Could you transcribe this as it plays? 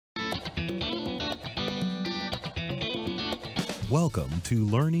Welcome to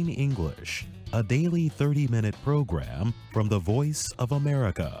Learning English, a daily 30-minute program from the Voice of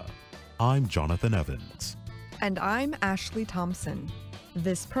America. I'm Jonathan Evans. And I'm Ashley Thompson.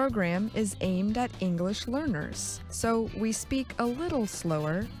 This program is aimed at English learners, so we speak a little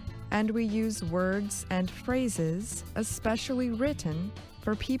slower and we use words and phrases especially written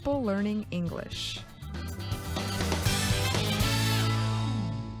for people learning English.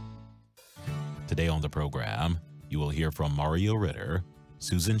 Today on the program, you will hear from Mario Ritter,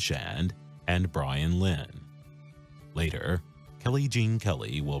 Susan Shand, and Brian Lynn. Later, Kelly Jean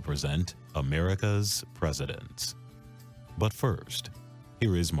Kelly will present America's Presidents. But first,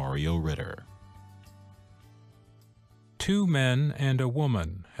 here is Mario Ritter. Two men and a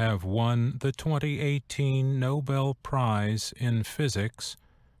woman have won the 2018 Nobel Prize in Physics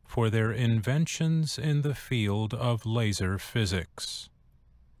for their inventions in the field of laser physics.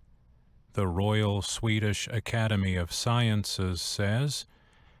 The Royal Swedish Academy of Sciences says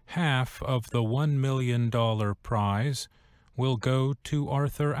half of the $1 million prize will go to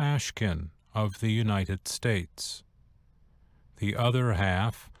Arthur Ashkin of the United States. The other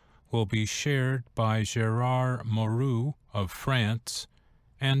half will be shared by Gérard Mourou of France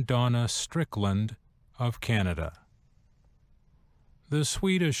and Donna Strickland of Canada. The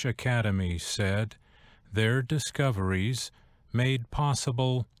Swedish Academy said their discoveries made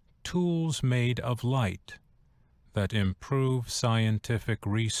possible tools made of light that improve scientific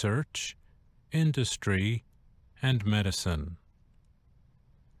research, industry, and medicine.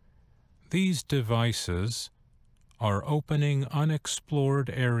 These devices are opening unexplored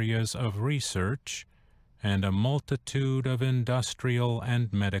areas of research and a multitude of industrial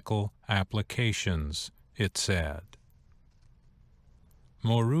and medical applications, it said.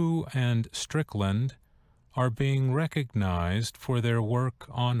 Mourou and Strickland are being recognized for their work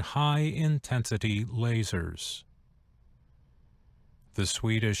on high-intensity lasers. The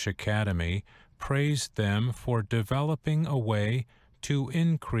Swedish Academy praised them for developing a way to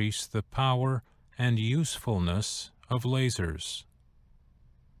increase the power and usefulness of lasers.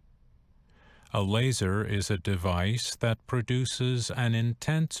 A laser is a device that produces an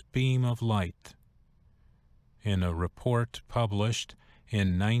intense beam of light. In a report published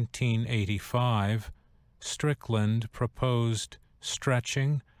in 1985, Strickland proposed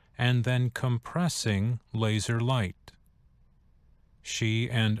stretching and then compressing laser light. She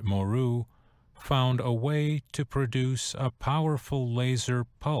and Mourou found a way to produce a powerful laser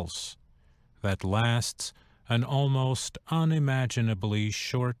pulse that lasts an almost unimaginably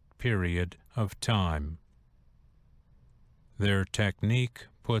short period of time. Their technique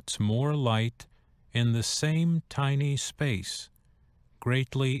puts more light in the same tiny space,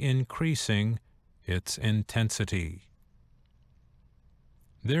 greatly increasing its intensity.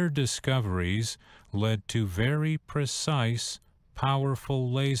 Their discoveries led to very precise, powerful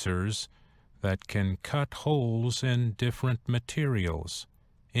lasers that can cut holes in different materials,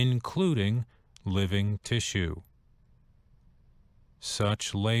 including living tissue.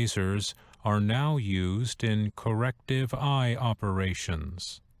 Such lasers are now used in corrective eye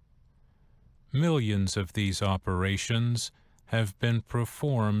operations. Millions of these operations have been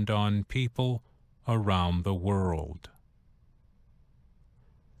performed on people around the world.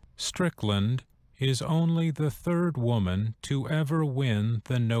 Strickland is only the third woman to ever win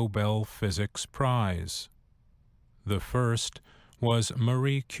the Nobel Physics Prize. The first was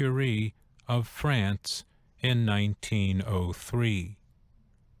Marie Curie of France in 1903.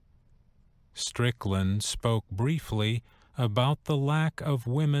 Strickland spoke briefly about the lack of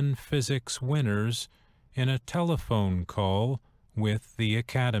women physics winners in a telephone call with the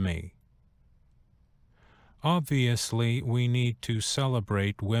Academy. Obviously, we need to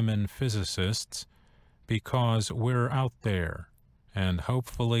celebrate women physicists because we're out there, and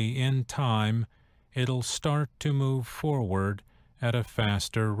hopefully in time it'll start to move forward at a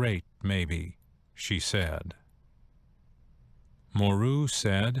faster rate, maybe, she said. Mourou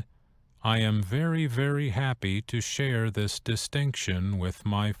said, "I am very, very happy to share this distinction with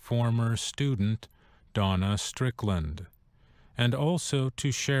my former student, Donna Strickland, and also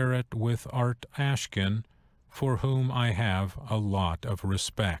to share it with Art Ashkin, for whom I have a lot of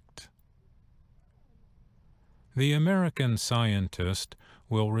respect." The American scientist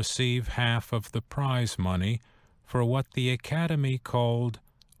will receive half of the prize money for what the Academy called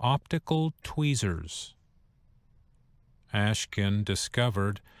optical tweezers. Ashkin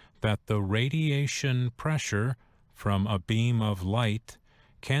discovered that the radiation pressure from a beam of light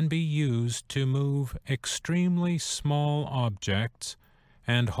can be used to move extremely small objects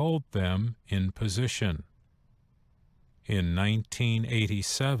and hold them in position. In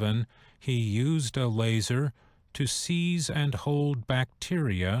 1987, he used a laser to seize and hold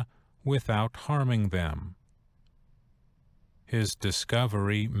bacteria without harming them. His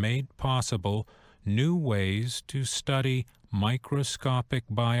discovery made possible new ways to study microscopic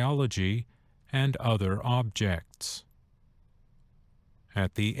biology and other objects.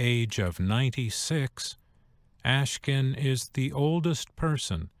 At the age of 96, Ashkin is the oldest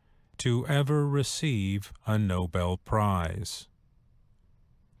person to ever receive a Nobel Prize.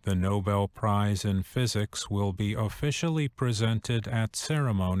 The Nobel Prize in Physics will be officially presented at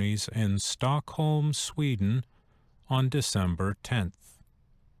ceremonies in Stockholm, Sweden, on December 10th.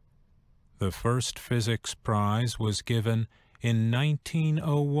 The first physics prize was given in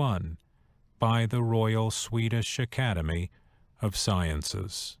 1901 by the Royal Swedish Academy of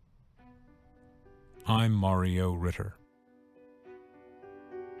Sciences. I'm Mario Ritter.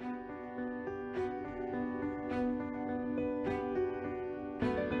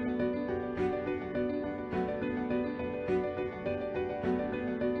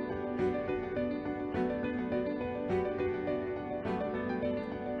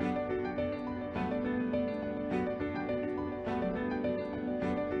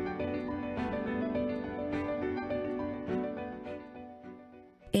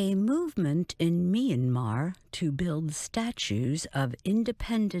 A movement in Myanmar to build statues of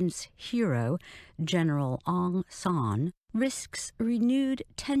independence hero General Aung San risks renewed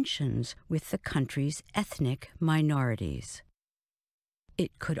tensions with the country's ethnic minorities.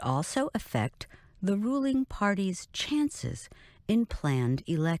 It could also affect the ruling party's chances in planned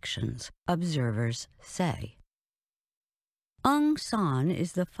elections, observers say. Aung San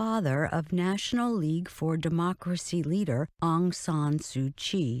is the father of National League for Democracy leader Aung San Suu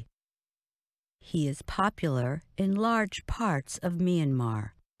Kyi. He is popular in large parts of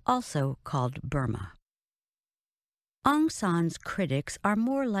Myanmar, also called Burma. Aung San's critics are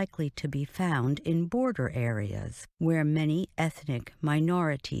more likely to be found in border areas where many ethnic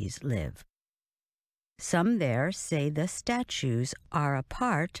minorities live. Some there say the statues are a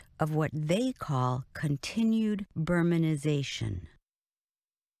part of what they call continued Burmanization.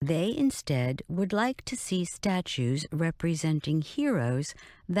 They instead would like to see statues representing heroes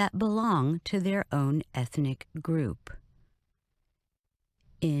that belong to their own ethnic group.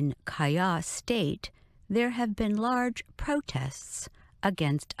 In Kayah State, there have been large protests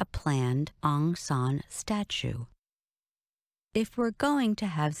against a planned Aung San statue. If we're going to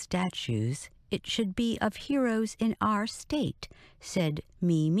have statues, it should be of heroes in our state, said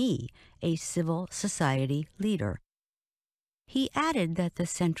Mi, a civil society leader. He added that the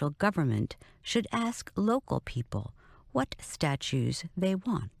central government should ask local people what statues they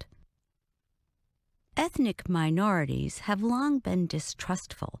want. Ethnic minorities have long been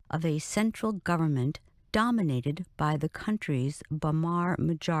distrustful of a central government dominated by the country's Bamar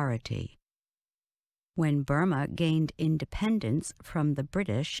majority. When Burma gained independence from the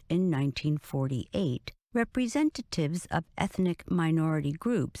British in 1948, representatives of ethnic minority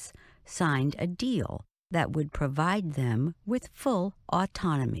groups signed a deal that would provide them with full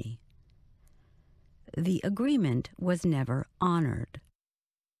autonomy. The agreement was never honored.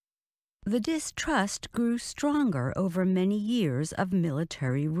 The distrust grew stronger over many years of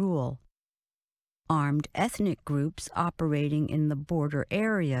military rule. Armed ethnic groups operating in the border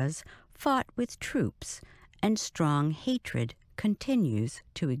areas fought with troops, and strong hatred continues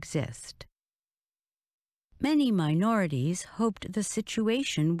to exist. Many minorities hoped the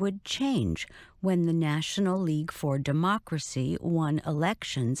situation would change when the National League for Democracy won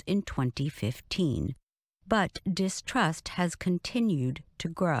elections in 2015, but distrust has continued to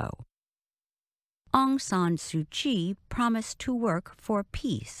grow. Aung San Suu Kyi promised to work for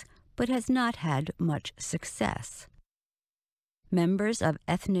peace, but has not had much success. Members of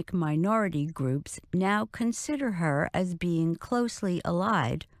ethnic minority groups now consider her as being closely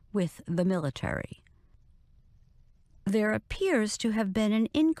allied with the military. There appears to have been an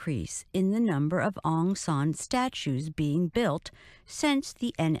increase in the number of Aung San statues being built since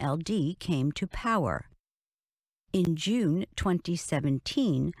the NLD came to power. In June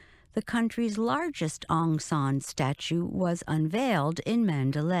 2017, the country's largest Aung San statue was unveiled in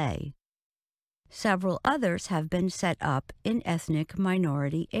Mandalay. Several others have been set up in ethnic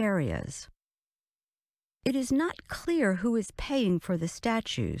minority areas. It is not clear who is paying for the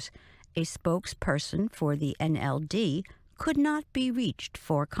statues. A spokesperson for the NLD could not be reached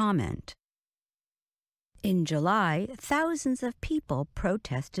for comment. In July, thousands of people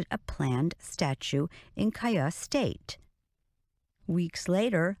protested a planned statue in Kayah State. Weeks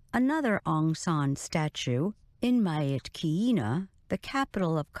later, another Aung San statue in Myitkyina, the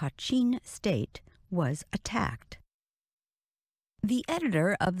capital of Kachin State, was attacked. The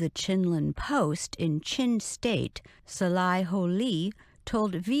editor of the Chinlen Post in Chin State, Salai Ho Lee,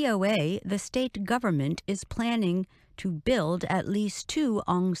 told VOA the state government is planning to build at least 2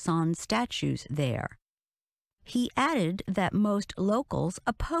 Aung San statues there. He added that most locals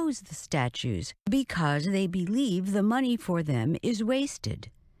oppose the statues because they believe the money for them is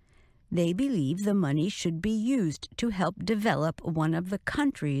wasted. They believe the money should be used to help develop one of the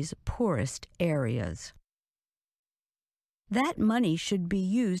country's poorest areas. That money should be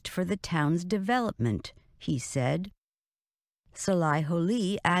used for the town's development, he said. Salai Ho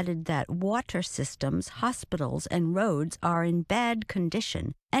Lee added that water systems, hospitals, and roads are in bad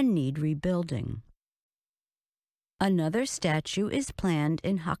condition and need rebuilding. Another statue is planned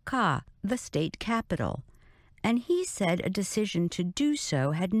in Hakka, the state capital, and he said a decision to do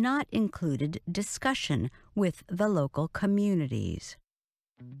so had not included discussion with the local communities.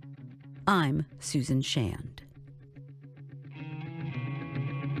 I'm Susan Shand.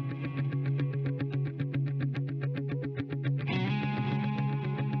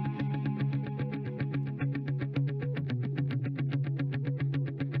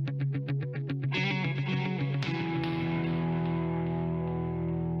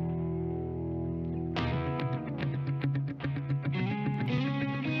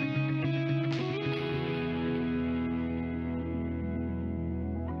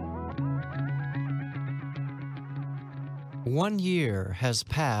 One year has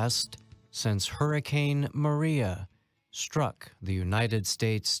passed since Hurricane Maria struck the United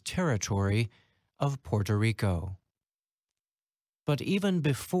States territory of Puerto Rico. But even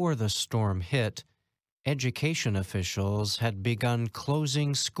before the storm hit, education officials had begun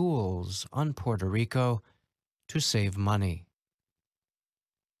closing schools on Puerto Rico to save money.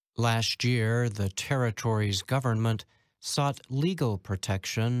 Last year, the territory's government sought legal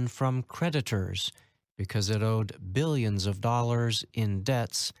protection from creditors because it owed billions of dollars in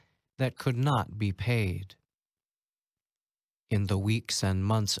debts that could not be paid. In the weeks and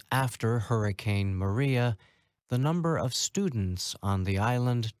months after Hurricane Maria, the number of students on the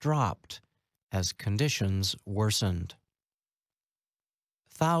island dropped as conditions worsened.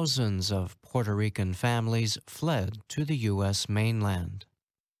 Thousands of Puerto Rican families fled to the U.S. mainland.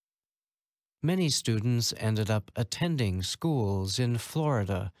 Many students ended up attending schools in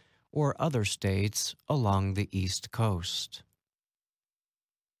Florida or other states along the East Coast.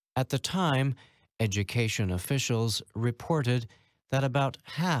 At the time, education officials reported that about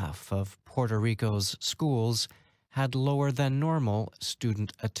half of Puerto Rico's schools had lower than normal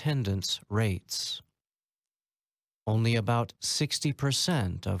student attendance rates. Only about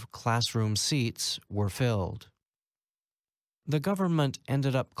 60% of classroom seats were filled. The government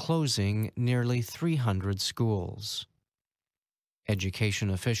ended up closing nearly 300 schools.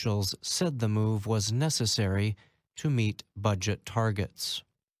 Education officials said the move was necessary to meet budget targets.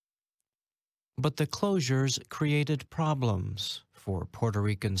 But the closures created problems for Puerto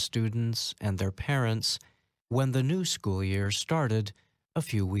Rican students and their parents when the new school year started a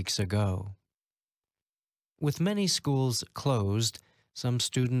few weeks ago. With many schools closed, some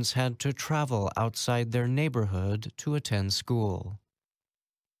students had to travel outside their neighborhood to attend school.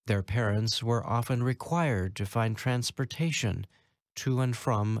 Their parents were often required to find transportation to and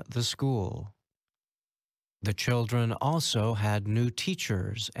from the school. The children also had new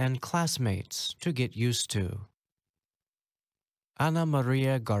teachers and classmates to get used to. Ana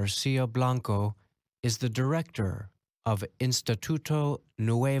Maria Garcia Blanco is the director of Instituto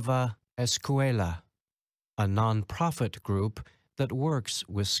Nueva Escuela, a nonprofit group that works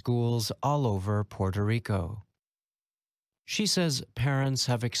with schools all over Puerto Rico. She says parents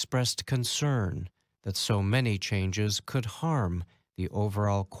have expressed concern that so many changes could harm the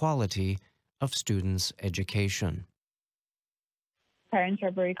overall quality of students' education. Parents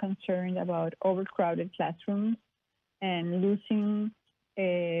are very concerned about overcrowded classrooms and losing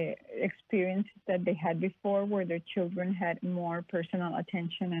experiences that they had before, where their children had more personal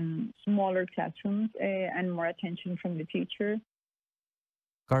attention and smaller classrooms and more attention from the teacher.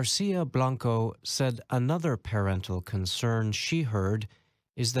 Garcia Blanco said another parental concern she heard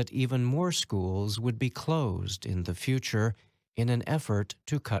is that even more schools would be closed in the future in an effort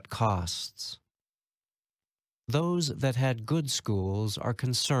to cut costs. Those that had good schools are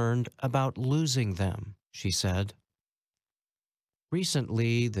concerned about losing them, she said.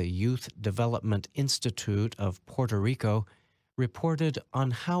 Recently, the Youth Development Institute of Puerto Rico reported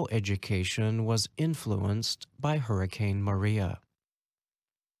on how education was influenced by Hurricane Maria.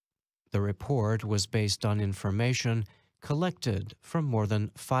 The report was based on information collected from more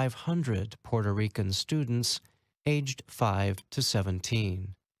than 500 Puerto Rican students aged 5 to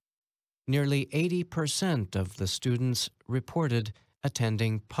 17. Nearly 80% of the students reported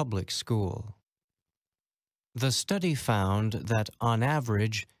attending public school. The study found that, on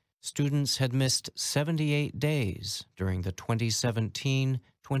average, students had missed 78 days during the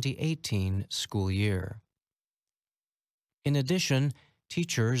 2017-2018 school year. In addition,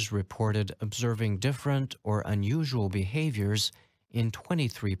 teachers reported observing different or unusual behaviors in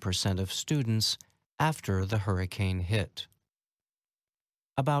 23% of students after the hurricane hit.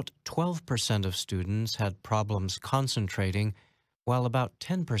 About 12% of students had problems concentrating, while about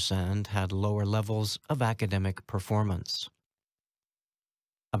 10% had lower levels of academic performance.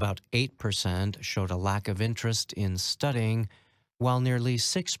 About 8% showed a lack of interest in studying, while nearly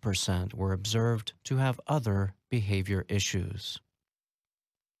 6% were observed to have other behavior issues.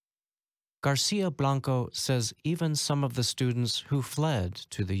 Garcia Blanco says even some of the students who fled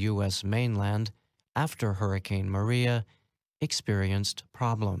to the U.S. mainland after Hurricane Maria experienced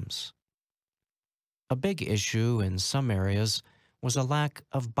problems. A big issue in some areas was a lack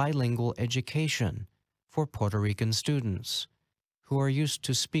of bilingual education for Puerto Rican students who are used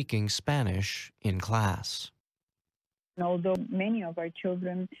to speaking Spanish in class. Although many of our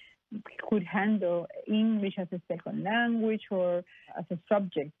children could handle English as a second language or as a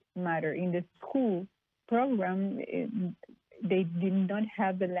subject matter in the school program, they did not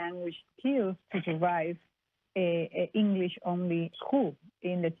have the language skills to survive an English-only school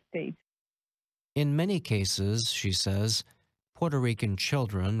in the States. In many cases, she says, Puerto Rican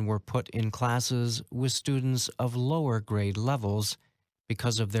children were put in classes with students of lower grade levels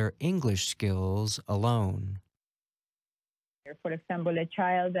because of their English skills alone. For example, a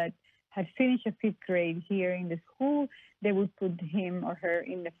child that had finished a fifth grade here in the school, they would put him or her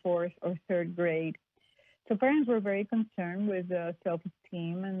in the fourth or third grade. So parents were very concerned with the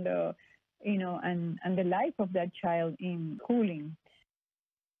self-esteem and the, and the life of that child in schooling.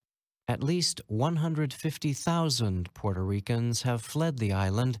 At least 150,000 Puerto Ricans have fled the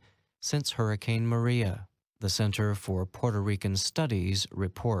island since Hurricane Maria, the Center for Puerto Rican Studies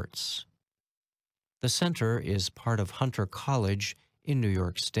reports. The center is part of Hunter College in New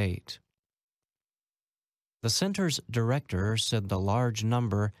York State. The center's director said the large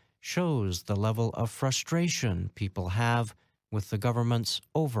number shows the level of frustration people have with the government's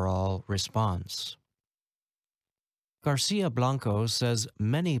overall response. Garcia Blanco says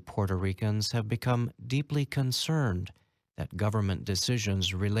many Puerto Ricans have become deeply concerned that government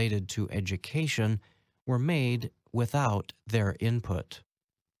decisions related to education were made without their input.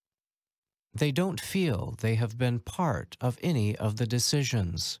 They don't feel they have been part of any of the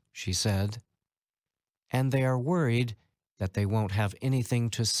decisions, she said, and they are worried that they won't have anything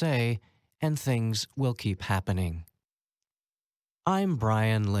to say and things will keep happening. I'm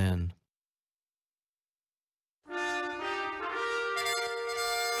Brian Lynn.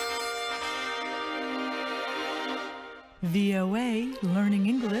 VOA Learning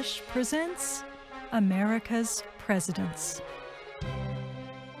English presents America's Presidents.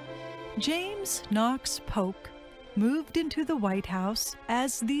 James Knox Polk moved into the White House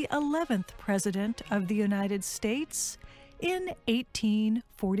as the 11th President of the United States in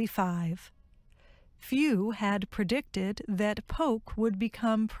 1845. Few had predicted that Polk would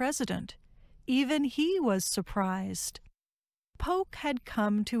become president. Even he was surprised. Polk had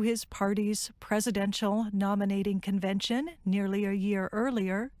come to his party's presidential nominating convention nearly a year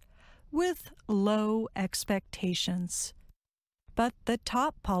earlier with low expectations. But the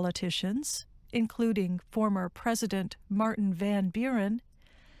top politicians, including former President Martin Van Buren,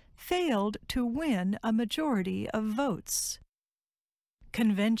 failed to win a majority of votes.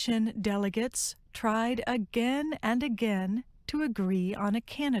 Convention delegates tried again and again to agree on a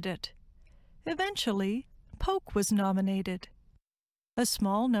candidate. Eventually, Polk was nominated. A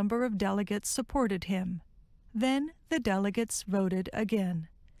small number of delegates supported him. Then the delegates voted again.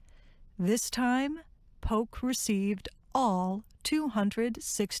 This time, Polk received all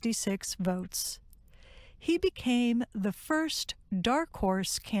 266 votes. He became the first dark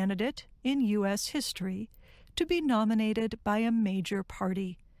horse candidate in U.S. history to be nominated by a major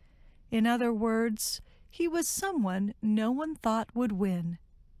party. In other words, he was someone no one thought would win,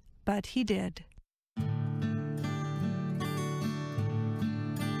 but he did.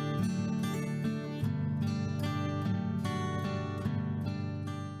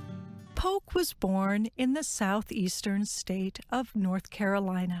 Polk was born in the southeastern state of North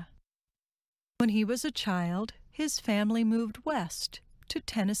Carolina. When he was a child, his family moved west to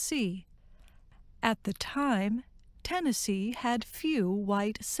Tennessee. At the time, Tennessee had few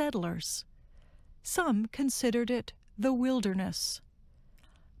white settlers. Some considered it the wilderness.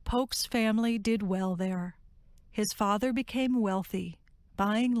 Polk's family did well there. His father became wealthy,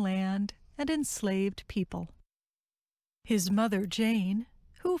 buying land and enslaved people. His mother, Jane,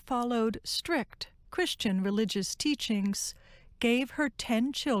 who followed strict Christian religious teachings, gave her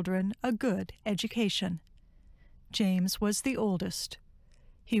 10 children a good education. James was the oldest.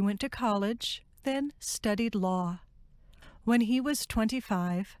 He went to college, then studied law. When he was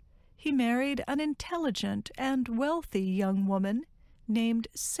 25, he married an intelligent and wealthy young woman named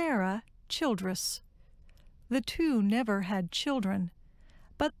Sarah Childress. The two never had children,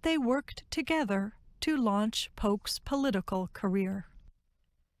 but they worked together to launch Polk's political career.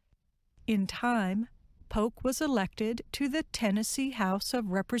 In time, Polk was elected to the Tennessee House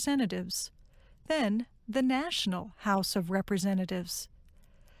of Representatives, then the National House of Representatives.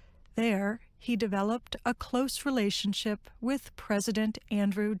 There, he developed a close relationship with President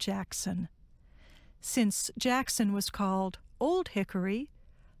Andrew Jackson. Since Jackson was called Old Hickory,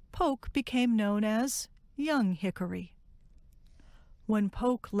 Polk became known as Young Hickory. When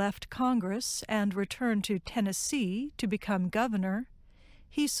Polk left Congress and returned to Tennessee to become governor,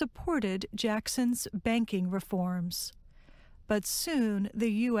 he supported Jackson's banking reforms. But soon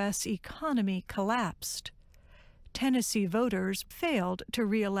the U.S. economy collapsed. Tennessee voters failed to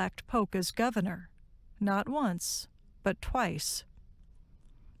re-elect Polk as governor, not once, but twice.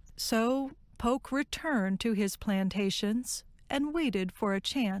 So Polk returned to his plantations and waited for a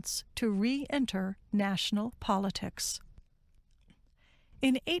chance to re-enter national politics.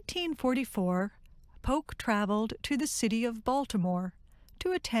 In 1844, Polk traveled to the city of Baltimore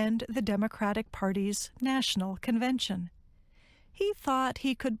to attend the Democratic Party's national convention. He thought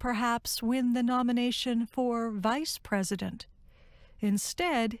he could perhaps win the nomination for vice president.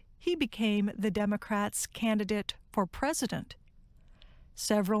 Instead, he became the Democrats' candidate for president.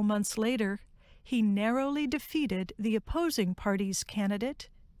 Several months later, he narrowly defeated the opposing party's candidate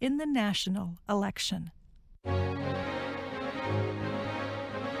in the national election.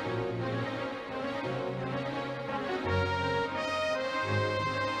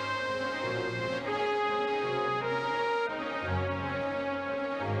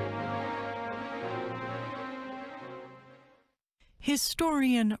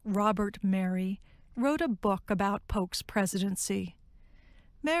 Historian Robert Mary wrote a book about Polk's presidency.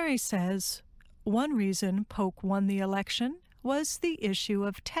 Mary says, one reason Polk won the election was the issue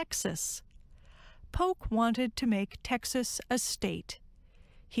of Texas. Polk wanted to make Texas a state.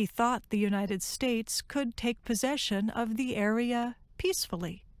 He thought the United States could take possession of the area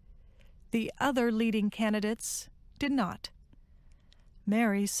peacefully. The other leading candidates did not.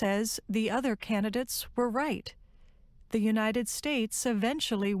 Mary says the other candidates were right. The United States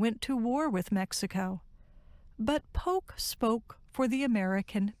eventually went to war with Mexico, but Polk spoke for the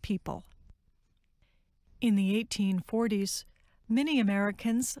American people. In the 1840s, many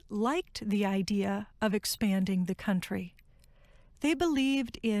Americans liked the idea of expanding the country. They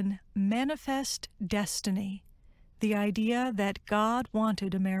believed in manifest destiny, the idea that God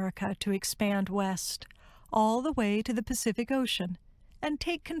wanted America to expand west, all the way to the Pacific Ocean, and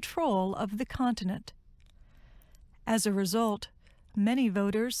take control of the continent. As a result, many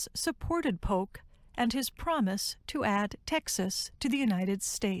voters supported Polk and his promise to add Texas to the United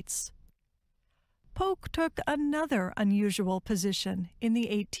States. Polk took another unusual position in the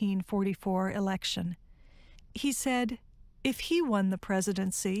 1844 election. He said if he won the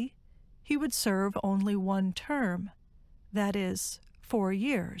presidency, he would serve only one term, that is, 4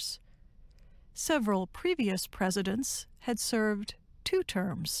 years. Several previous presidents had served 2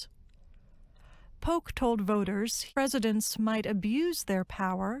 terms. Polk told voters presidents might abuse their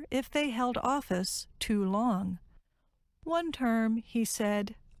power if they held office too long. 1 term, he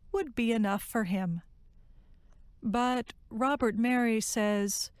said, would be enough for him. But Robert Mary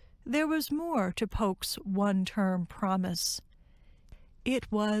says there was more to Polk's 1-term promise.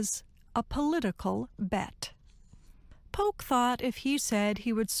 It was a political bet. Polk thought if he said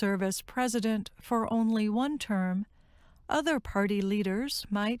he would serve as president for only 1 term, other party leaders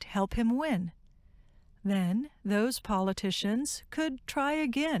might help him win. Then those politicians could try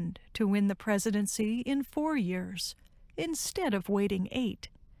again to win the presidency in 4 years, instead of waiting 8.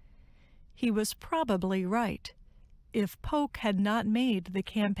 He was probably right. If Polk had not made the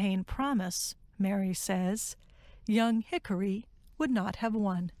campaign promise, Mary says, young Hickory would not have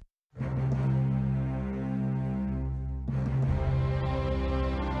won.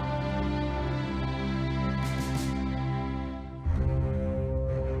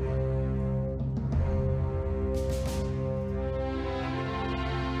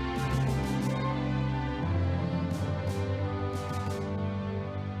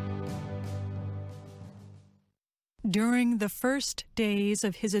 During the first days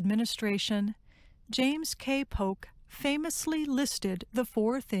of his administration, James K. Polk famously listed the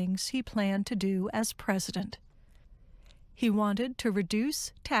 4 things he planned to do as president. He wanted to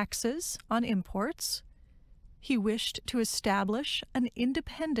reduce taxes on imports. He wished to establish an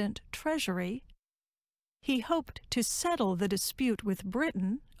independent treasury. He hoped to settle the dispute with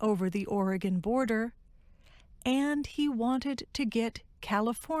Britain over the Oregon border. And he wanted to get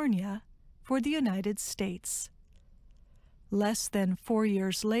California for the United States. Less than 4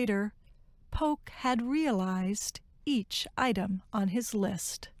 years later, Polk had realized each item on his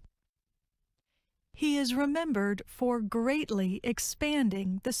list. He is remembered for greatly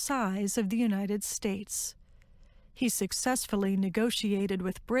expanding the size of the United States. He successfully negotiated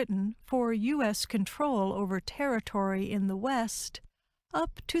with Britain for U.S. control over territory in the West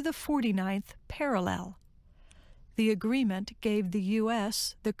up to the 49th parallel. The agreement gave the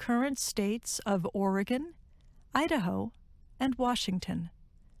U.S. the current states of Oregon, Idaho, and Washington.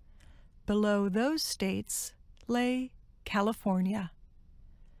 Below those states lay California.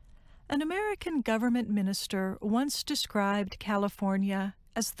 An American government minister once described California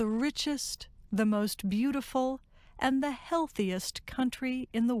as the richest, the most beautiful, and the healthiest country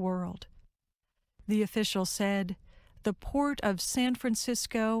in the world. The official said, the port of San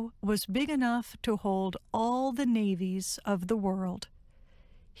Francisco was big enough to hold all the navies of the world.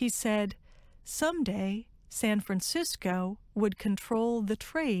 He said, someday San Francisco would control the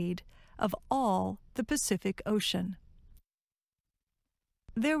trade of all the Pacific Ocean.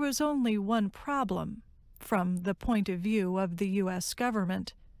 There was only one problem from the point of view of the U.S.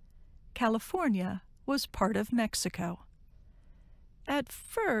 government. California was part of Mexico. At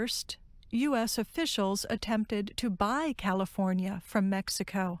first, U.S. officials attempted to buy California from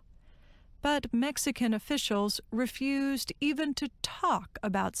Mexico, but Mexican officials refused even to talk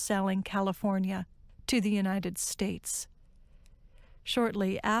about selling California to the United States.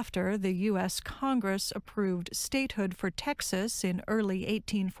 Shortly after the U.S. Congress approved statehood for Texas in early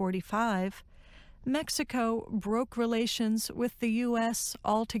 1845, Mexico broke relations with the U.S.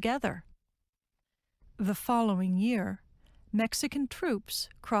 altogether. The following year, Mexican troops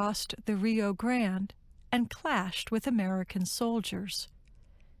crossed the Rio Grande and clashed with American soldiers.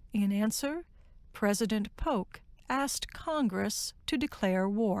 In answer, President Polk asked Congress to declare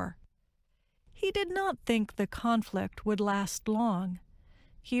war. He did not think the conflict would last long.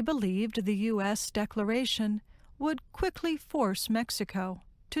 He believed the U.S. declaration would quickly force Mexico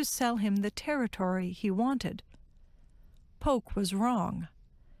to sell him the territory he wanted. Polk was wrong.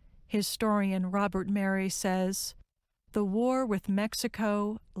 Historian Robert Mary says, the war with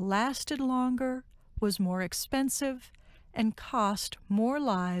Mexico lasted longer, was more expensive, and cost more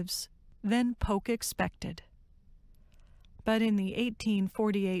lives than Polk expected. But in the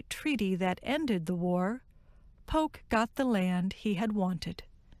 1848 treaty that ended the war, Polk got the land he had wanted.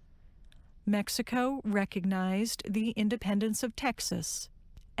 Mexico recognized the independence of Texas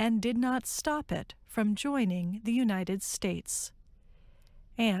and did not stop it from joining the United States.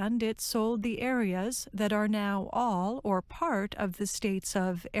 And it sold the areas that are now all or part of the states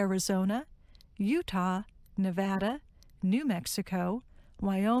of Arizona, Utah, Nevada, New Mexico,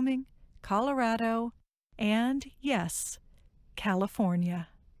 Wyoming, Colorado, and, yes, California.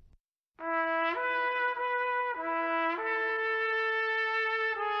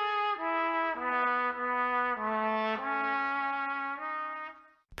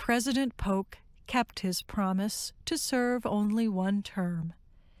 President Polk kept his promise to serve only one term.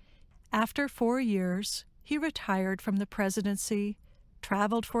 After 4 years, he retired from the presidency,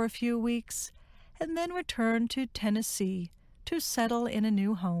 traveled for a few weeks, and then returned to Tennessee to settle in a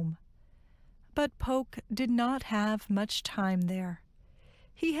new home. But Polk did not have much time there.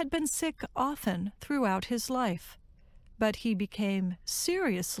 He had been sick often throughout his life, but he became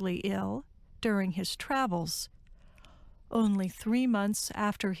seriously ill during his travels. Only 3 months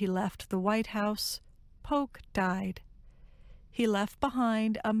after he left the White House, Polk died. He left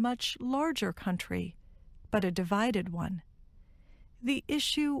behind a much larger country, but a divided one. The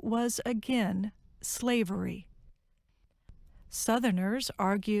issue was again slavery. Southerners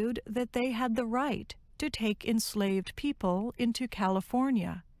argued that they had the right to take enslaved people into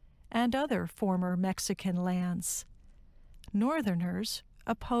California and other former Mexican lands. Northerners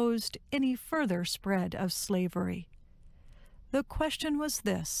opposed any further spread of slavery. The question was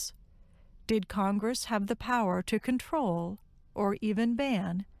this: did Congress have the power to control or even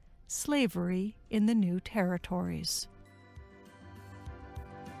ban slavery in the new territories?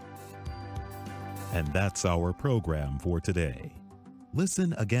 And that's our program for today.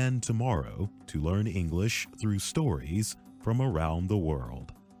 Listen again tomorrow to learn English through stories from around the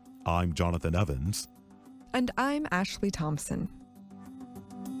world. I'm Jonathan Evans. And I'm Ashley Thompson.